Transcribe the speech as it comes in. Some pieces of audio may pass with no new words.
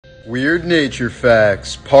Weird Nature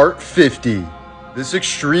Facts, Part 50. This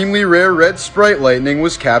extremely rare red sprite lightning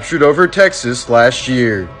was captured over Texas last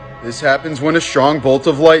year. This happens when a strong bolt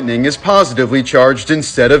of lightning is positively charged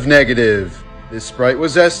instead of negative. This sprite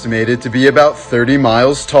was estimated to be about 30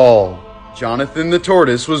 miles tall. Jonathan the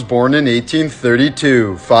Tortoise was born in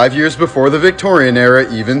 1832, 5 years before the Victorian era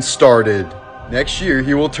even started. Next year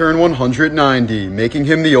he will turn 190, making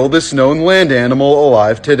him the oldest known land animal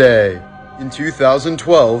alive today. In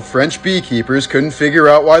 2012, French beekeepers couldn't figure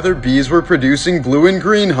out why their bees were producing blue and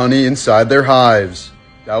green honey inside their hives.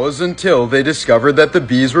 That was until they discovered that the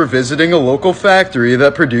bees were visiting a local factory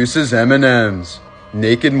that produces M&Ms.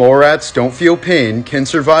 Naked mole rats don't feel pain, can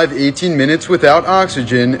survive 18 minutes without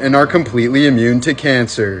oxygen, and are completely immune to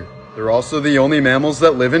cancer. They're also the only mammals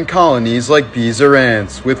that live in colonies like bees or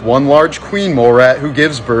ants, with one large queen mole rat who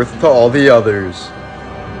gives birth to all the others.